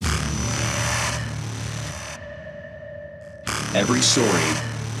Every story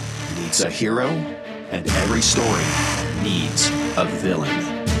needs a hero, and every story needs a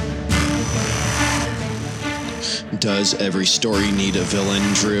villain. Does every story need a villain,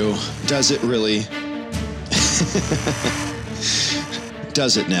 Drew? Does it really?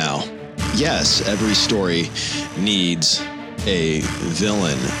 Does it now? Yes, every story needs a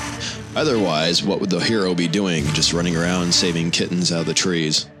villain. Otherwise, what would the hero be doing? Just running around saving kittens out of the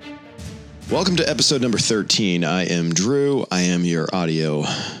trees. Welcome to episode number 13. I am Drew. I am your audio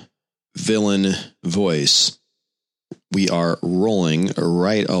villain voice. We are rolling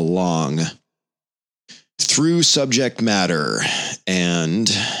right along through subject matter, and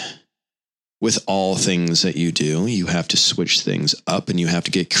with all things that you do, you have to switch things up and you have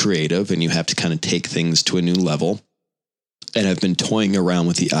to get creative and you have to kind of take things to a new level. And I've been toying around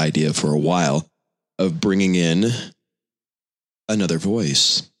with the idea for a while of bringing in another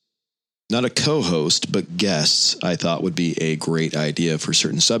voice. Not a co-host, but guests, I thought would be a great idea for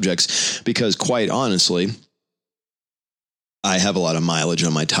certain subjects because, quite honestly, I have a lot of mileage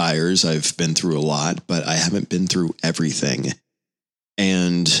on my tires. I've been through a lot, but I haven't been through everything.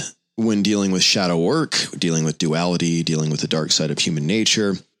 And when dealing with shadow work, dealing with duality, dealing with the dark side of human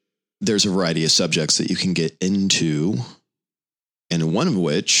nature, there's a variety of subjects that you can get into. And one of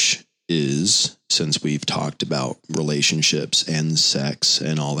which is, since we've talked about relationships and sex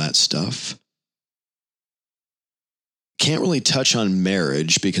and all that stuff, can't really touch on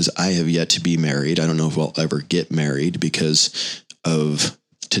marriage because I have yet to be married. I don't know if I'll ever get married because of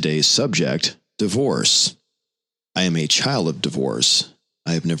today's subject, divorce. I am a child of divorce.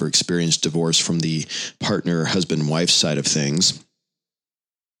 I have never experienced divorce from the partner, husband, wife side of things.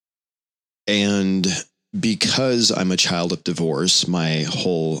 And because I'm a child of divorce, my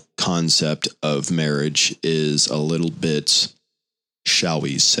whole concept of marriage is a little bit, shall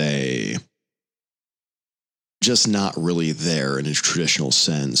we say, just not really there in a traditional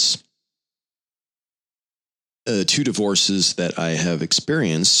sense. Two divorces that I have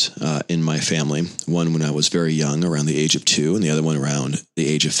experienced in my family, one when I was very young, around the age of 2, and the other one around the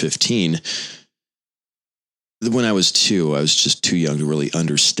age of 15. When I was 2, I was just too young to really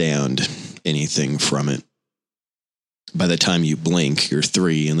understand anything from it. By the time you blink, you're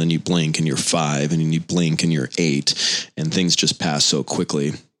 3, and then you blink and you're 5, and then you blink and you're 8, and things just pass so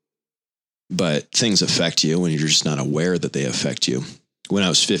quickly. But things affect you when you're just not aware that they affect you. When I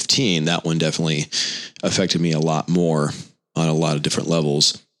was 15, that one definitely affected me a lot more on a lot of different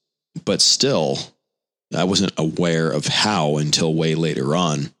levels. But still, I wasn't aware of how until way later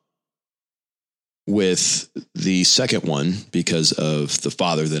on. With the second one, because of the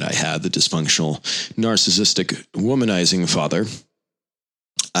father that I had, the dysfunctional, narcissistic, womanizing father,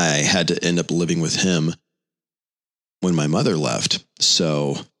 I had to end up living with him when my mother left.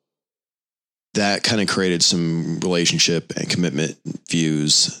 So that kind of created some relationship and commitment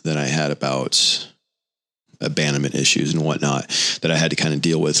views that I had about abandonment issues and whatnot that I had to kind of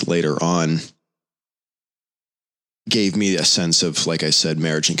deal with later on. Gave me a sense of, like I said,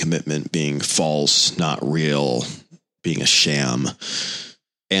 marriage and commitment being false, not real, being a sham.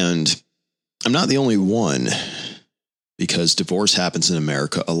 And I'm not the only one, because divorce happens in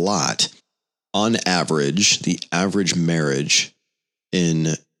America a lot. On average, the average marriage in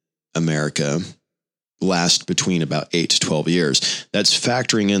America lasts between about 8 to 12 years. That's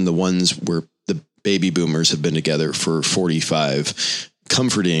factoring in the ones where the baby boomers have been together for 45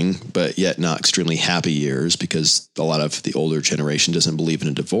 comforting, but yet not extremely happy years, because a lot of the older generation doesn't believe in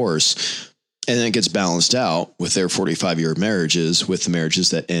a divorce. And then it gets balanced out with their 45-year marriages with the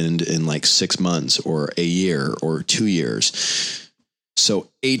marriages that end in like 6 months or a year or 2 years. So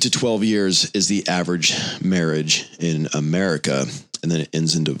 8 to 12 years is the average marriage in America, and then it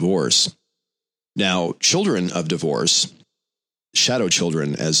ends in divorce. Now, children of divorce, shadow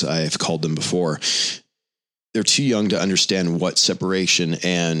children, as I have called them before, they're too young to understand what separation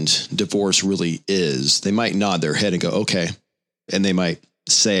and divorce really is. They might nod their head and go, okay. And they might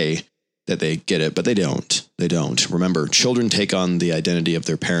say that they get it, but they don't. They don't. Remember, children take on the identity of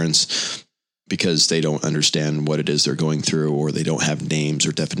their parents because they don't understand what it is they're going through, or they don't have names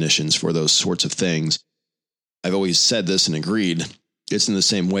or definitions for those sorts of things. I've always said this and agreed. It's in the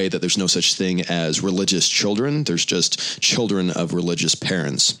same way that there's no such thing as religious children. There's just children of religious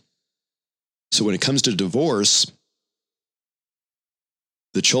parents. So when it comes to divorce,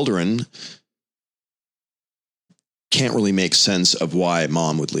 the children can't really make sense of why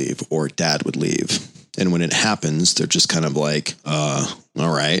mom would leave or dad would leave. And when it happens, they're just kind of like, all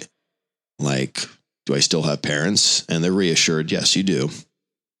right, like, do I still have parents? And they're reassured, yes, you do,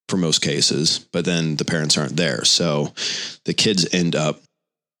 for most cases. But then the parents aren't there. So the kids end up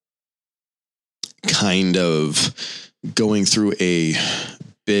kind of going through a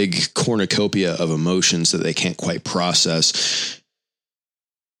big cornucopia of emotions that they can't quite process.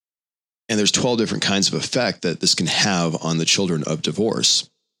 And there's 12 different kinds of effect that this can have on the children of divorce.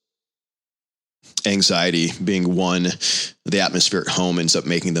 Anxiety being one, the atmosphere at home ends up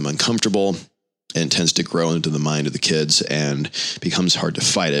making them uncomfortable and tends to grow into the mind of the kids and becomes hard to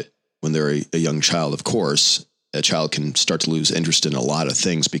fight it when they're a young child. Of course, a child can start to lose interest in a lot of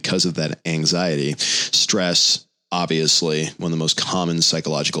things because of that anxiety. Stress, obviously, one of the most common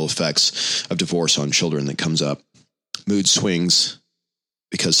psychological effects of divorce on children that comes up. Mood swings,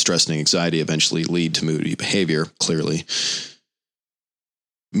 because stress and anxiety eventually lead to moody behavior, clearly.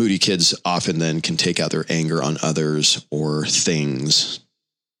 Moody kids often then can take out their anger on others or things,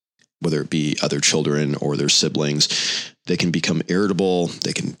 whether it be other children or their siblings. They can become irritable.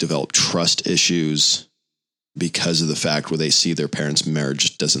 They can develop trust issues because of the fact where they see their parents'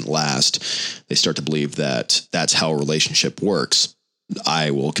 marriage doesn't last. They start to believe that that's how a relationship works.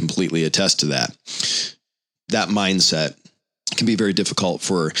 I will completely attest to that. That mindset can be very difficult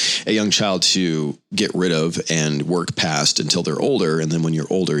for a young child to get rid of and work past until they're older. And then when you're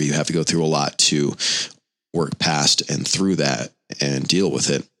older, you have to go through a lot to work past and through that and deal with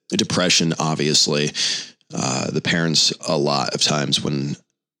it. Depression, obviously, the parents, a lot of times when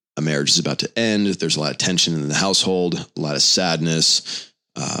a marriage is about to end, there's a lot of tension in the household, a lot of sadness.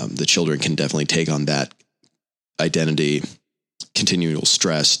 The children can definitely take on that identity. Continual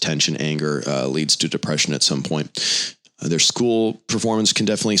stress, tension, anger leads to depression at some point. Their school performance can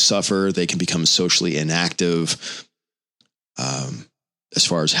definitely suffer. They can become socially inactive as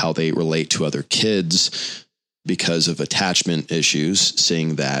far as how they relate to other kids because of attachment issues,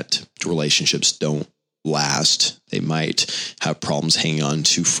 seeing that relationships don't last. They might have problems hanging on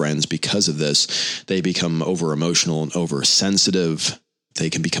to friends because of this. They become over emotional and oversensitive.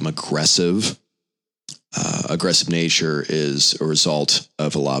 They can become aggressive. Aggressive nature is a result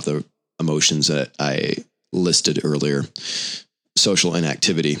of a lot of the emotions that I listed earlier. Social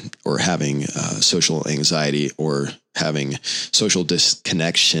inactivity or having social anxiety or having social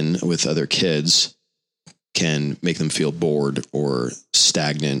disconnection with other kids can make them feel bored or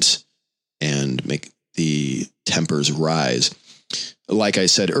stagnant and make the tempers rise. Like I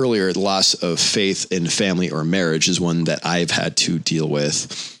said earlier, the loss of faith in family or marriage is one that I've had to deal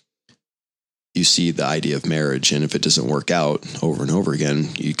with. You see the idea of marriage, and if it doesn't work out over and over again,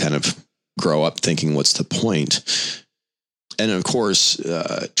 you kind of grow up thinking, what's the point? And of course,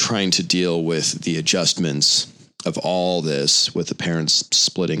 trying to deal with the adjustments of all this with the parents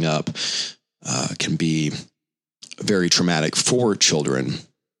splitting up can be very traumatic for children.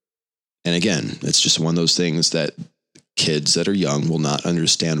 And again, it's just one of those things that kids that are young will not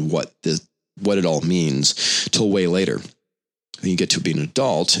understand what it all means till way later. When you get to be an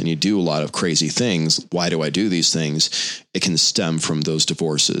adult and you do a lot of crazy things, why do I do these things? It can stem from those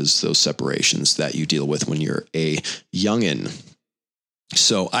divorces, those separations that you deal with when you're a youngin'.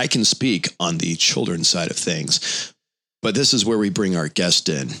 So I can speak on the children's side of things, but this is where we bring our guest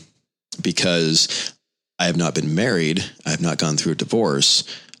in, because I have not been married. I have not gone through a divorce.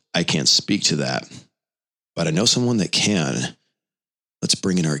 I can't speak to that, but I know someone that can. Let's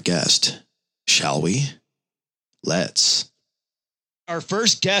bring in our guest, shall we? Let's. Our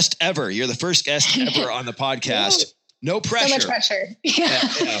first guest ever. You're the first guest ever on the podcast. No pressure. So much pressure. Yeah.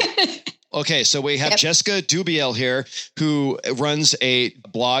 Okay, so we have Jessica Dubiel here, who runs a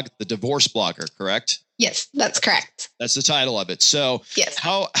blog, The Divorce Blogger, correct? Yes, that's correct. That's the title of it. So yes.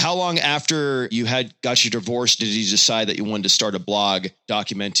 How long after you got your divorce did you decide that you wanted to start a blog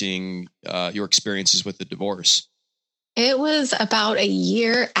documenting your experiences with the divorce? It was about a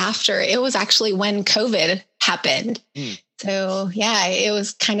year after. It was actually when COVID happened. So yeah, it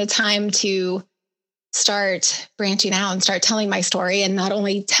was kind of time to start branching out and start telling my story, and not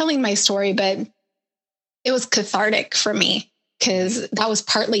only telling my story, but it was cathartic for me, because that was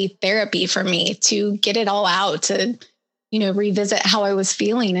partly therapy for me to get it all out, to, revisit how I was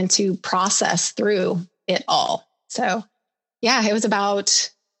feeling and to process through it all. So yeah, it was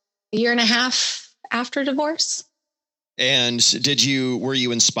about a year and a half after divorce. And were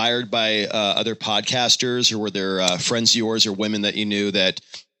you inspired by other podcasters, or were there friends of yours or women that you knew that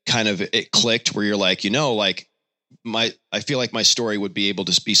kind of it clicked where you're like, I feel like my story would be able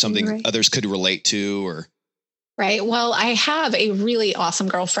to be something others could relate to, or. Right. Well, I have a really awesome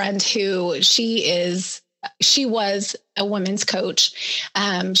girlfriend who she was a women's coach.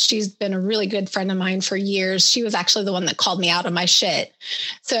 She's been a really good friend of mine for years. She was actually the one that called me out of my shit.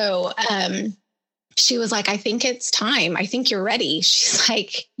 So, she was like, I think it's time. I think you're ready. She's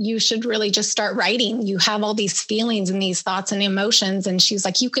like, you should really just start writing. You have all these feelings and these thoughts and emotions. And she's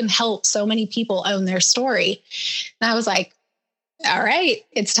like, you can help so many people own their story. And I was like, all right,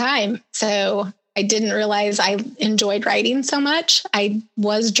 it's time. So I didn't realize I enjoyed writing so much. I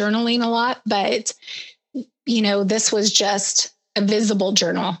was journaling a lot, but, this was just a visible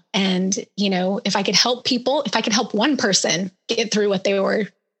journal. And, if I could help people, if I could help one person get through what they were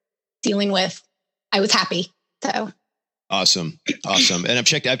dealing with, I was happy. So awesome. And I've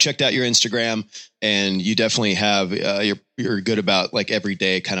checked out your Instagram, and you definitely have, you're good about like every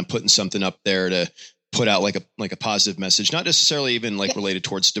day kind of putting something up there to put out like a positive message, not necessarily even like related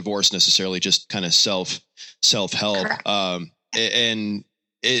towards divorce necessarily, just kind of self-help. And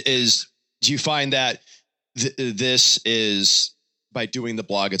do you find that this is, by doing the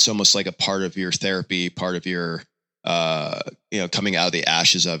blog, it's almost like a part of your therapy, part of your, coming out of the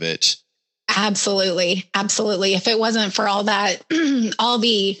ashes of it? Absolutely. If it wasn't for all that, all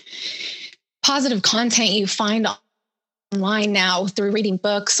the positive content you find online now through reading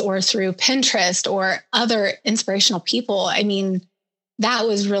books or through Pinterest or other inspirational people, I mean, that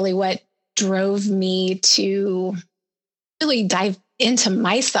was really what drove me to really dive into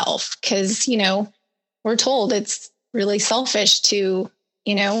myself. Because, we're told it's really selfish to,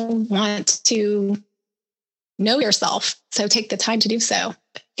 want to know yourself. So take the time to do so.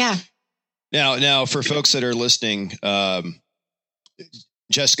 Yeah. Now, for folks that are listening,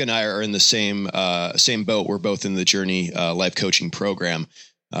 Jessica and I are in the same boat. We're both in the Journey life coaching program.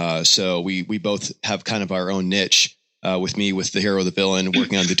 So we both have kind of our own niche, with me with the hero, the villain,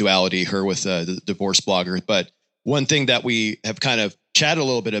 working on the duality, her with the divorce blogger. But one thing that we have kind of chatted a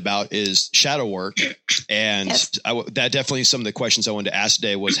little bit about is shadow work. And that definitely some of the questions I wanted to ask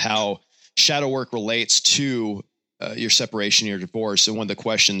today was how shadow work relates to your separation, your divorce. And one of the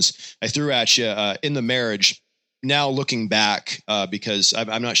questions I threw at you in the marriage, now looking back, because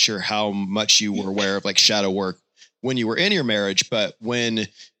I'm not sure how much you were aware of like shadow work when you were in your marriage, but when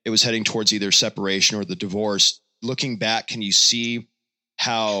it was heading towards either separation or the divorce, looking back, can you see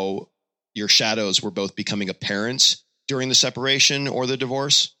how your shadows were both becoming apparent during the separation or the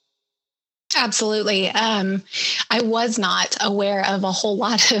divorce? Absolutely. I was not aware of a whole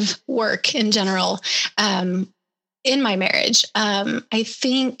lot of work in general in my marriage. I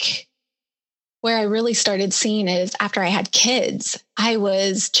think where I really started seeing is after I had kids. I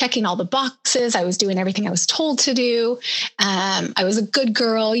was checking all the boxes. I was doing everything I was told to do. I was a good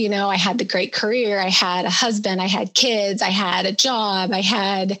girl. I had the great career. I had a husband. I had kids. I had a job. I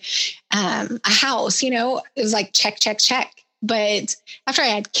had a house. It was like check, check, check. But after I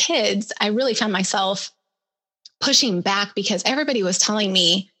had kids, I really found myself pushing back because everybody was telling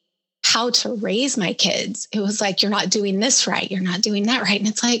me how to raise my kids. It was like, you're not doing this right. You're not doing that right. And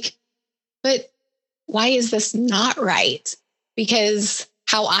it's like, but why is this not right? Because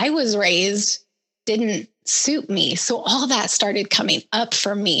how I was raised didn't suit me. So all that started coming up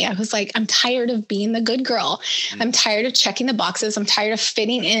for me. I was like, I'm tired of being the good girl. I'm tired of checking the boxes. I'm tired of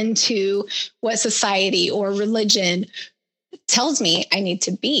fitting into what society or religion tells me I need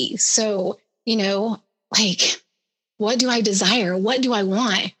to be. So, what do I desire? What do I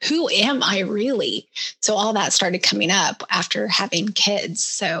want? Who am I really? So all that started coming up after having kids.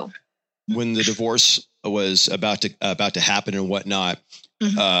 So when the divorce was about to happen and whatnot,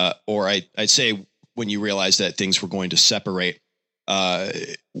 or I'd say when you realized that things were going to separate,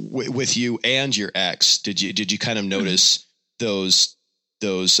 with you and your ex, did you kind of notice those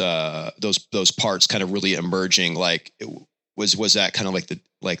parts kind of really emerging? Like, was that kind of like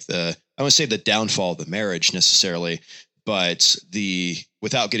the I wouldn't say the downfall of the marriage necessarily, but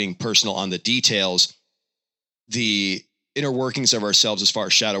without getting personal on the details, the inner workings of ourselves as far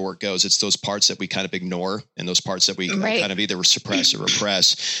as shadow work goes, it's those parts that we kind of ignore and those parts that we kind of either suppress or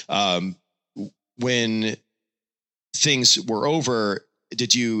repress. When things were over,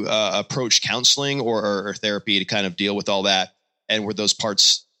 did you approach counseling or therapy to kind of deal with all that? And were those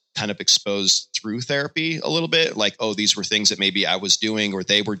parts kind of exposed through therapy a little bit? Like, oh, these were things that maybe I was doing or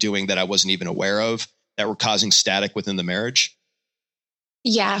they were doing that I wasn't even aware of that were causing static within the marriage?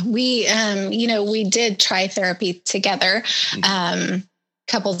 Yeah, we did try therapy together,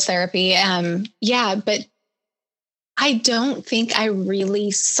 couples therapy. But I don't think I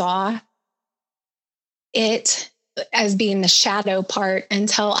really saw it as being the shadow part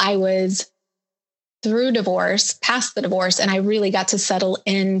until I was through divorce, past the divorce, and I really got to settle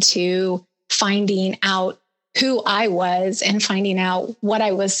into finding out who I was and finding out what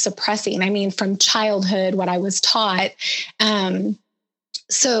I was suppressing. I mean, from childhood, what I was taught.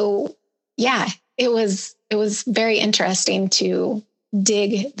 So yeah, it was very interesting to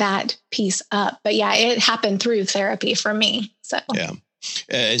dig that piece up. But yeah, it happened through therapy for me. So yeah.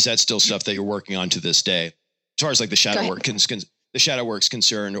 Is that still stuff that you're working on to this day? As far as like the shadow work, the shadow work's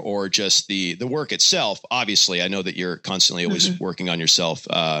concerned, or just the work itself? Obviously, I know that you're constantly always working on yourself,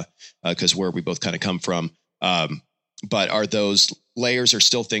 because where we both kind of come from. But are those layers are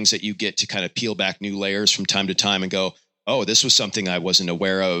still things that you get to kind of peel back new layers from time to time and go, oh, this was something I wasn't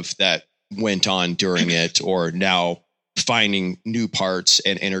aware of that went on during it, or now finding new parts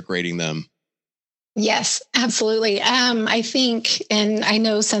and integrating them? Yes, absolutely. I think, and I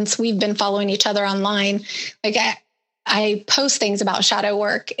know since we've been following each other online, like I post things about shadow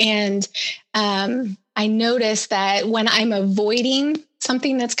work, and I notice that when I'm avoiding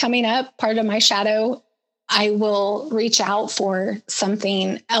something that's coming up, part of my shadow, I will reach out for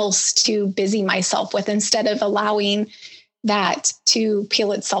something else to busy myself with instead of allowing that to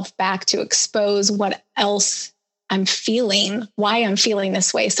peel itself back to expose what else I'm feeling, why I'm feeling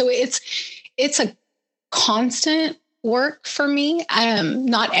this way. So it's a constant work for me.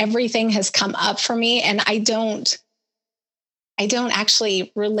 Not everything has come up for me, and I don't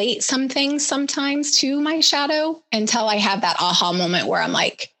actually relate some things sometimes to my shadow until I have that aha moment where I'm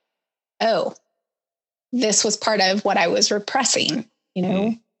like, oh, this was part of what I was repressing,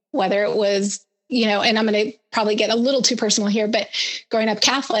 whether it was, and I'm going to probably get a little too personal here, but growing up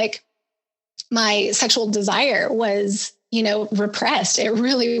Catholic, my sexual desire was, repressed. It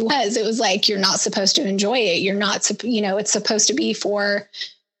really was. It was like, you're not supposed to enjoy it. You're not, it's supposed to be for,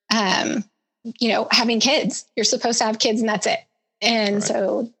 having kids. You're supposed to have kids and that's it. And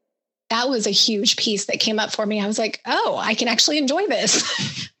so that was a huge piece that came up for me. I was like, oh, I can actually enjoy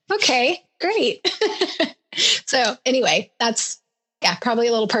this. Okay, great. So anyway, that's probably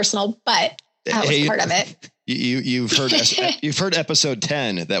a little personal, but that was part of it. You've heard episode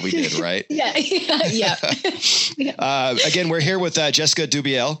 10 that we did, right? Yeah. Again, we're here with Jessica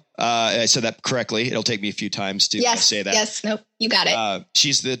Dubiel. I said that correctly. It'll take me a few times to say that. Yes. Nope. You got it.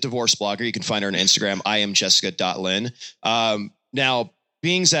 She's the divorce blogger. You can find her on Instagram. I am Jessica.Lynn. Now,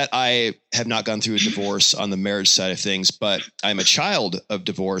 being that I have not gone through a divorce on the marriage side of things, but I'm a child of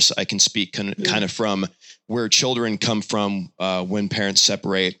divorce, I can speak kind of from where children come from when parents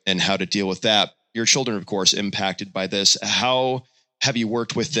separate and how to deal with that. Your children, of course, impacted by this. How have you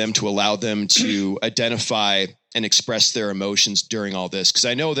worked with them to allow them to identify and express their emotions during all this? Because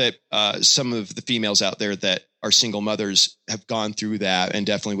I know that some of the females out there that are single mothers have gone through that and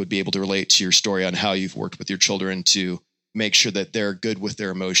definitely would be able to relate to your story on how you've worked with your children to make sure that they're good with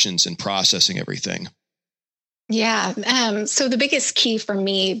their emotions and processing everything. Yeah. So the biggest key for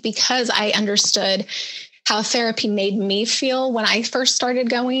me, because I understood how therapy made me feel when I first started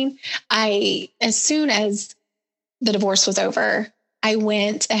going, as soon as the divorce was over, I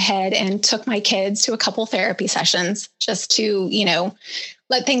went ahead and took my kids to a couple therapy sessions just to,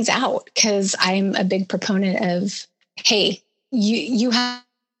 let things out. Cause I'm a big proponent of, hey, you have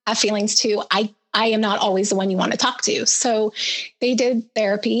feelings too. I am not always the one you want to talk to. So they did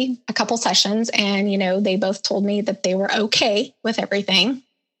therapy, a couple sessions, and, they both told me that they were okay with everything.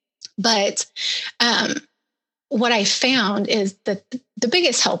 But what I found is that the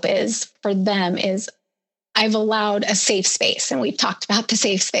biggest help is for them is I've allowed a safe space, and we've talked about the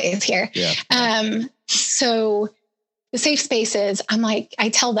safe space here. Yeah. So the safe space is, I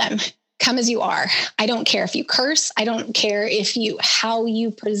tell them, come as you are. I don't care if you curse. I don't care how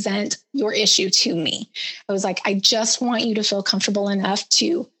you present your issue to me. I was like, I just want you to feel comfortable enough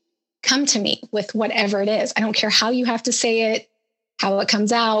to come to me with whatever it is. I don't care how you have to say it, how it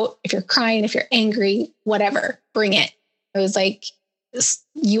comes out. If you're crying, if you're angry, whatever, bring it. I was like, it's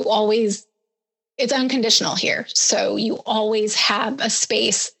unconditional here. So you always have a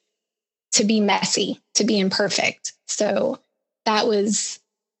space to be messy, to be imperfect. So that was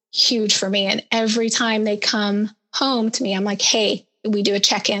huge for me. And every time they come home to me, I'm like, hey, we do a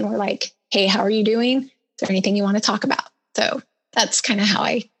check-in. We're like, hey, how are you doing? Is there anything you want to talk about? So that's kind of how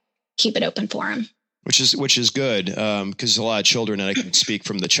I keep it open for them. Which is good. Because a lot of children, and I can speak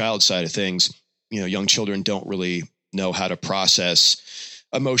from the child side of things, young children don't really know how to process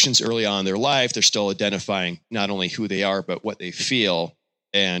emotions early on in their life. They're still identifying not only who they are, but what they feel.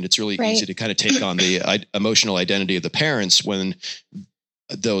 And it's really easy to kind of take on the emotional identity of the parents when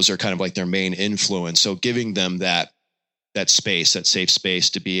those are kind of like their main influence. So giving them that space, that safe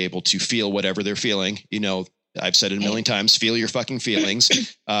space to be able to feel whatever they're feeling. I've said it a million times, feel your fucking feelings.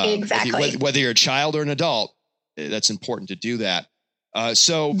 Exactly. Whether you're a child or an adult, that's important to do that.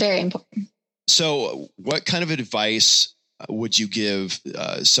 So very important. So what kind of advice would you give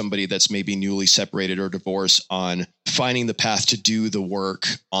somebody that's maybe newly separated or divorced on finding the path to do the work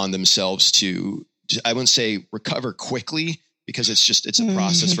on themselves to, I wouldn't say recover quickly, because it's a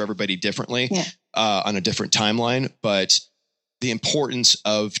process for everybody differently, on a different timeline. But the importance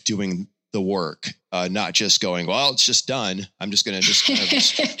of doing the work, not just going, well, it's just done. I'm just going to just kind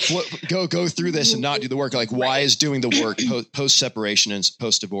of go through this and not do the work. Like, why is doing the work post separation and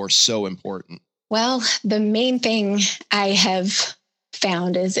post divorce so important? Well, the main thing I have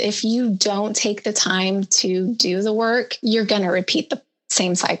found is if you don't take the time to do the work, you're going to repeat the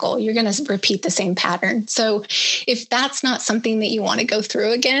same cycle. You're going to repeat the same pattern. So if that's not something that you want to go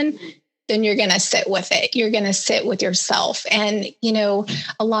through again, then you're going to sit with it. You're going to sit with yourself. And, you know,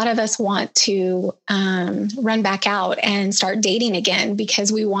 a lot of us want to run back out and start dating again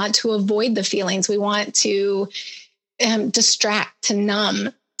because we want to avoid the feelings. We want to distract, to numb,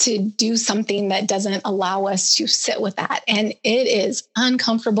 to do something that doesn't allow us to sit with that. And it is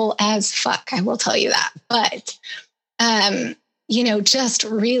uncomfortable as fuck. I will tell you that. But, you know, just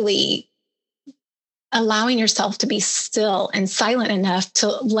really allowing yourself to be still and silent enough to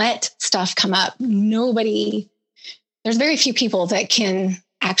let stuff come up. There's very few people that can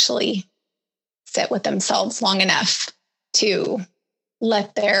actually sit with themselves long enough to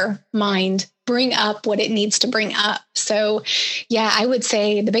let their mind bring up what it needs to bring up. So yeah, I would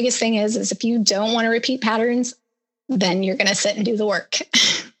say the biggest thing is if you don't want to repeat patterns, then you're going to sit and do the work.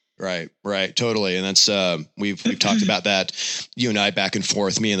 Right. Totally. And that's, we've talked about that, you and I back and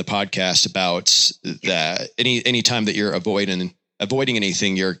forth, me and the podcast, about that. Any time that you're avoiding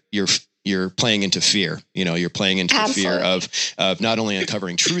anything, you're playing into fear. You know, you're playing into the fear of not only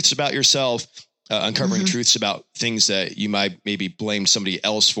uncovering truths about yourself, uncovering truths about things that you might maybe blame somebody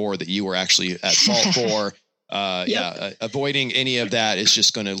else for that you were actually at fault for. Avoiding any of that is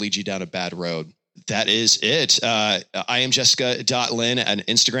just going to lead you down a bad road. That is it. I am Jessica.Lynn on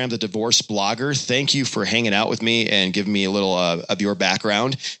Instagram, the divorce blogger. Thank you for hanging out with me and giving me a little of your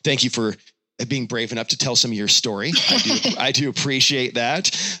background. Thank you for being brave enough to tell some of your story. I do appreciate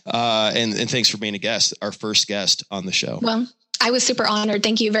that. And thanks for being our first guest on the show. Well, I was super honored.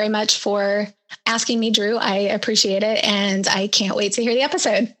 Thank you very much for asking me, Drew. I appreciate it. And I can't wait to hear the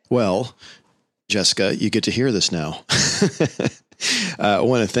episode. Well, Jessica, you get to hear this now. I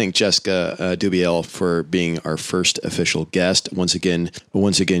want to thank Jessica Dubiel for being our first official guest. Once again,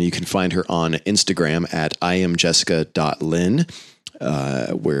 you can find her on Instagram at IamJessica.Lynn,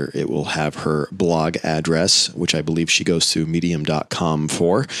 where it will have her blog address, which I believe she goes to medium.com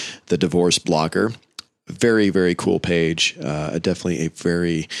for, the divorce blogger. Very, very cool page. Definitely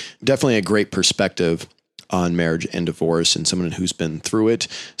a great perspective on marriage and divorce and someone who's been through it.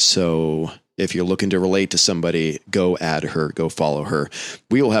 So if you're looking to relate to somebody, go add her, go follow her.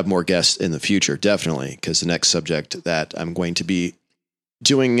 We will have more guests in the future, definitely, because the next subject that I'm going to be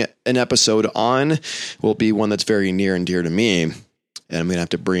doing an episode on will be one that's very near and dear to me. And I'm going to have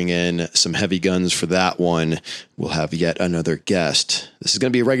to bring in some heavy guns for that one. We'll have yet another guest. This is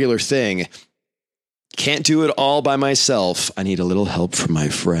going to be a regular thing. Can't do it all by myself. I need a little help from my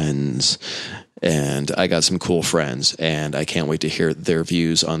friends. And I got some cool friends, and I can't wait to hear their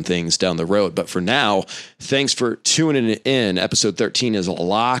views on things down the road. But for now, thanks for tuning in. Episode 13 is a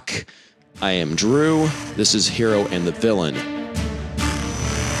lock. I am Drew. This is Hero and the Villain.